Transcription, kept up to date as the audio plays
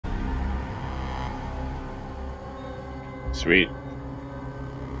Sweet.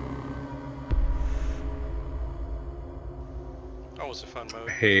 Always a fun mode.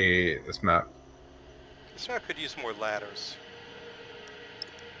 Hey, this map. This map could use more ladders.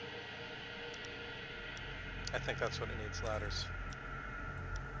 I think that's what it needs, ladders.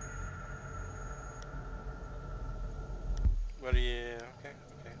 What do you... Okay,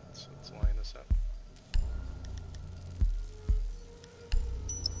 let's line this up.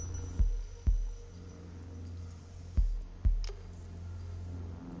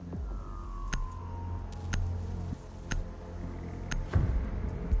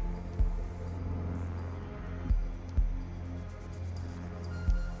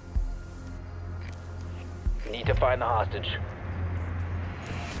 Need to find the hostage.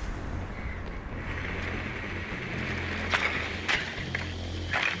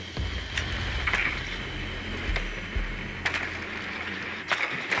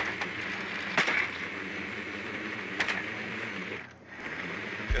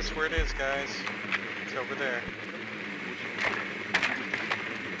 Guess where it is, guys? It's over there.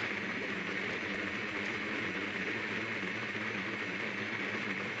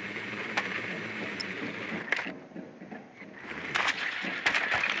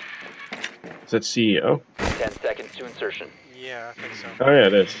 Is that CEO? 10 seconds to insertion. Yeah, I think so. Oh yeah,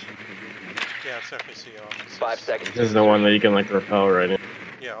 it is. Yeah, it's definitely CO. 5 seconds. This is the one that you can like rappel right in.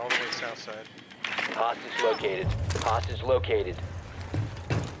 Yeah, all the way south side. Hostage located. Hostage located.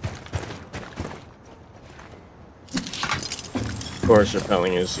 Of course,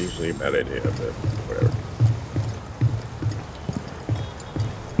 rappelling is usually a bad idea, but whatever.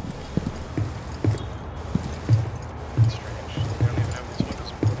 That's strange. They don't even have these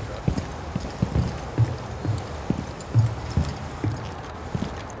windows boarded up.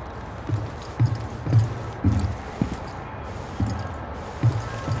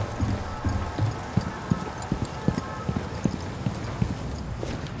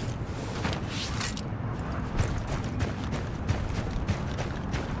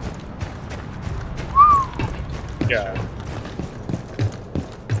 Yeah.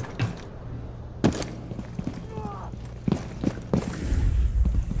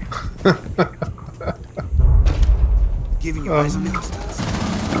 Giving you eyes on the hostiles.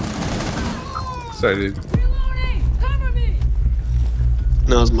 Excited.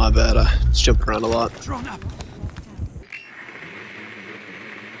 No, it's my bad. I just jumped around a lot. Drone up.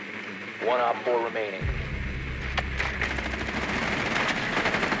 1 op 4 remaining.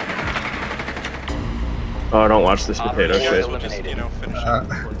 Oh, don't watch this potato Op four shit. We'll just, you know, finish Uh. up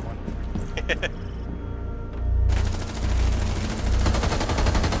the fourth one.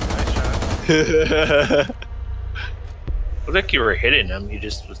 Nice shot. Looked like you were hitting him, he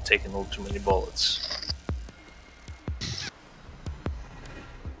just was taking a little too many bullets.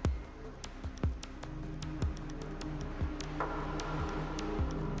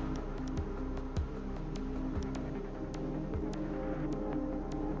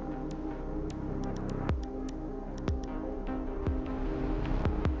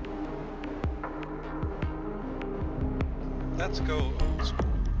 Let's go old school.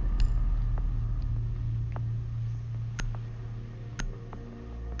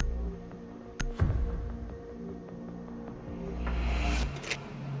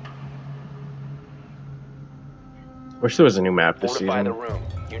 Wish there was a new map this Fortify the season. room.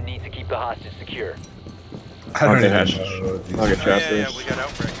 You need to keep the hostage secure. I don't Okay, even Hash. know these I'll get Oh, Chasters. yeah, we got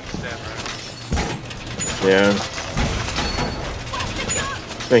Outbreak instead, right? Yeah.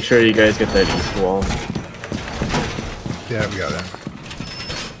 Make sure you guys get that east wall. Yeah, we got it.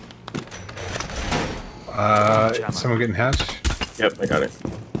 Someone getting hatched? Yep, I got it.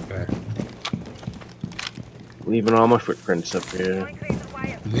 Okay. Leaving all my footprints up here.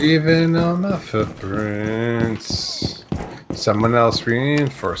 Leaving all my footprints. Someone else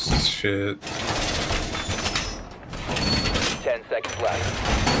reinforces shit. 10 seconds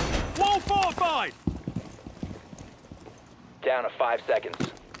left. Wall fortified. Down to 5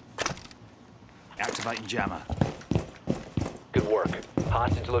 seconds. Activating jammer. Good work.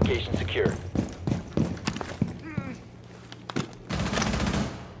 Hostage location secure.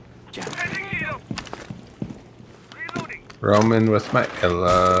 Jammer. Roman with my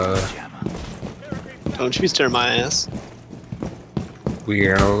Ella. Jammer. Don't you be staring my ass. We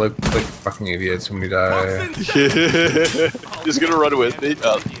are gonna look like fucking idiots when we die. Just gonna run with me.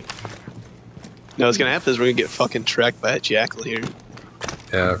 Oh. No, what's gonna happen is we're gonna get fucking tracked by a jackal here.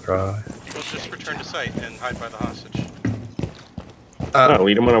 Yeah, probably. We'll just return to site and hide by the hostage. Oh,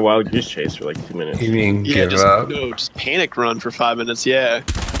 lead them on a wild goose chase for like 2 minutes. You mean Yeah, give up? just panic run for 5 minutes. Yeah.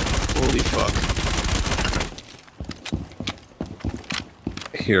 Holy fuck.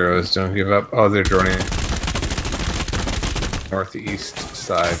 Heroes don't give up. Oh, they're droning. northeast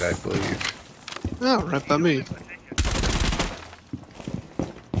side, I believe. Oh, right by me.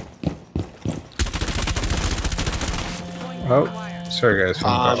 Oh, sorry guys.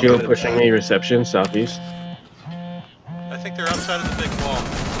 Shield pushing me, reception, southeast. I think they're outside of the big wall.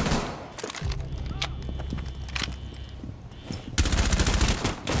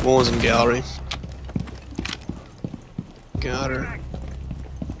 One was in gallery. Got her.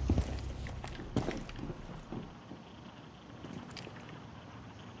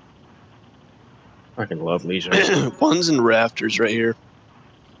 Fucking love Legion. One's in rafters right here.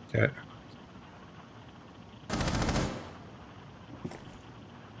 Yeah.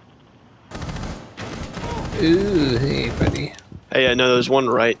 Ooh, hey, buddy. Hey, I know there's one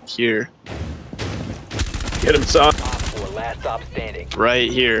right here. Get him, son. Op 4, last stop standing.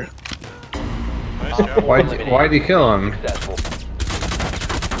 Right here. Nice job. Why'd you kill him? Successful.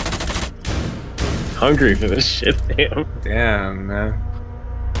 Hungry for this shit, damn. Damn, man.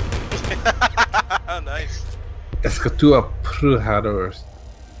 Nice. Escatuaprujados.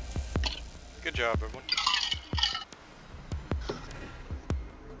 Good job, everyone.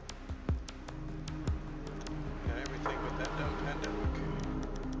 Got everything with that dumb pandemic.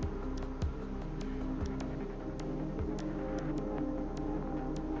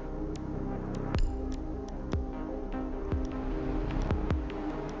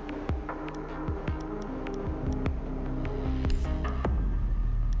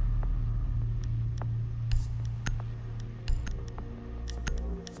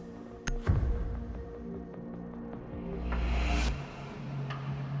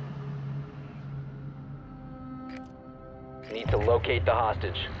 Need to locate the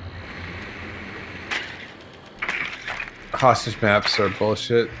hostage. Hostage maps are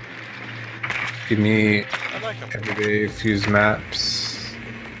bullshit. Give me I like them. everyday fuse maps.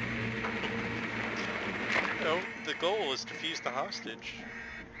 No, the goal is to fuse the hostage.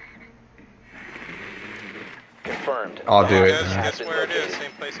 Confirmed. I'll do it. Guess where it is.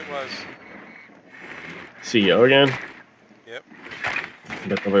 Same place it was. CEO again? Yep.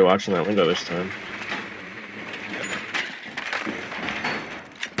 Bet nobody watching that window this time.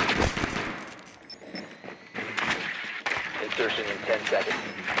 Insertion in 10 seconds.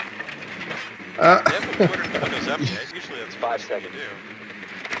 Yeah, but the window's empty. Usually that's 5 the first thing you seconds.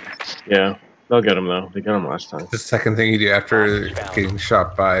 do. Yeah, they'll get him though. They got him last time. The second thing you do after getting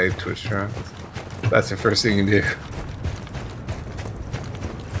shot by Twitch drone. That's the first thing you do.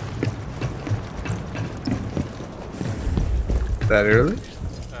 That early?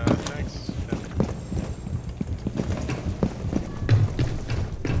 Thanks.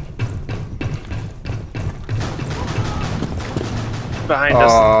 Behind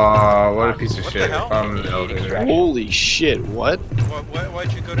us. Oh, what a piece of What the shit. hell? I'm in the elevator. Holy shit, what?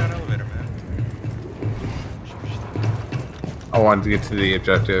 Why'd you go down elevator, man? I wanted to get to the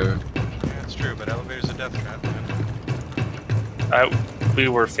objective. Yeah, it's true, but elevator's a death trap, man. We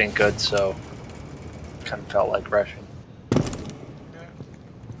were feeling good, so kind of felt like rushing. Yeah,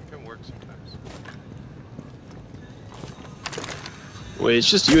 it can work sometimes. Wait, it's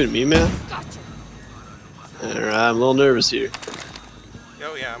just you and me, man? Alright, I'm a little nervous here.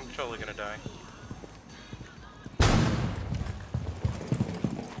 Oh yeah, I'm totally gonna die.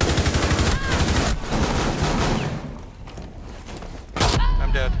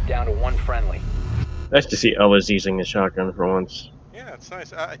 I'm dead. Down to one friendly. Nice to see Ella's using the shotgun for once. Yeah, it's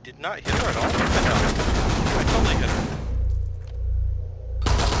nice. I did not hit her at all. What the hell? I totally hit her.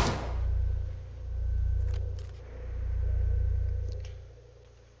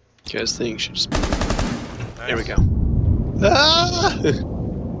 You guys think should just... Nice. There we go. Ah!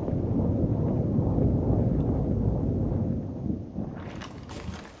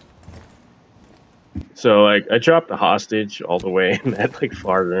 So like I dropped the hostage all the way in that like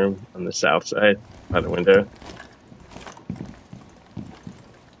far room on the south side by the window.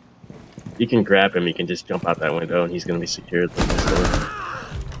 You can grab him, you can just jump out that window and he's gonna be secured with this door.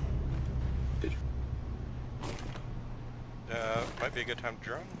 Might be a good time to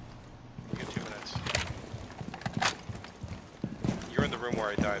drone. We get 2 minutes. You're in the room where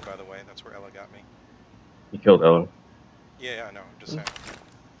I died, by the way. That's where Ella got me. You killed Ella. Yeah, I know. I'm just saying.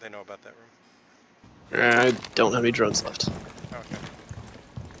 They know about that room. I don't have any drones left. Okay.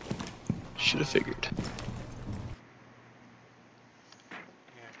 Should have figured.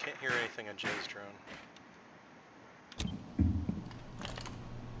 Yeah, I can't hear anything on Jay's drone.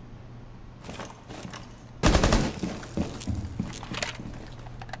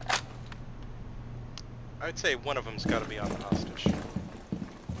 I'd say one of them's got to be on the hostage.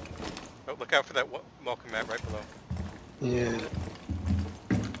 Oh, look out for that welcome mat right below. Yeah.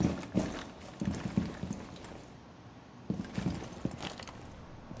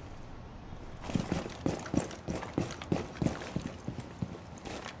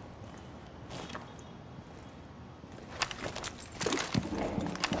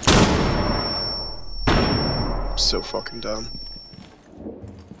 so fucking dumb.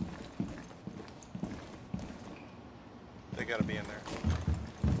 They gotta be in there.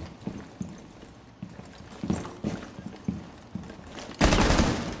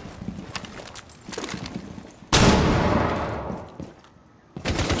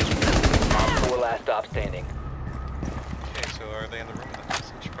 Op 4 last stop standing. Okay, so are they in the room with the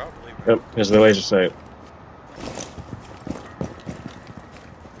hostage? Probably. Right? Yep, there's the laser sight.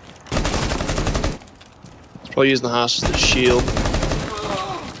 Probably using the hostage as a shield.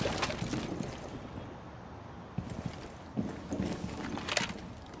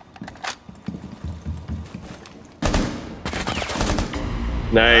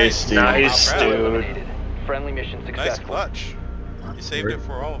 Nice, dude. Nice, Wow, dude. Eliminated. Friendly mission Nice successful. clutch. You saved it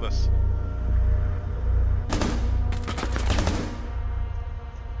for all of us.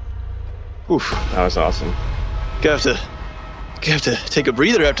 Oof. That was awesome. Gonna have to take a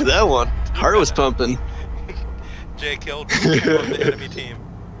breather after that one. Heart was pumping. Jay killed the enemy team.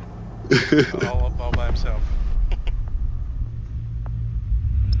 all by himself.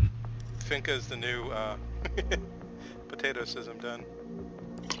 Finka's the new potato says I'm done.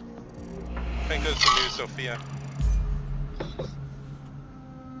 Finka's the new Sophia.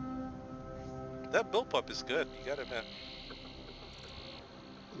 That bullpup is good, you gotta admit.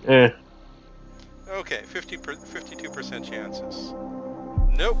 Eh. Okay, 52% chances.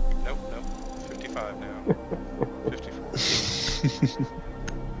 Nope. 55 now. 54.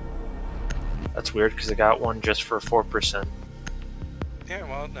 That's weird because I got one just for 4%. Yeah,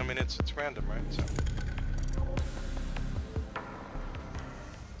 well, I mean, it's random, right? So.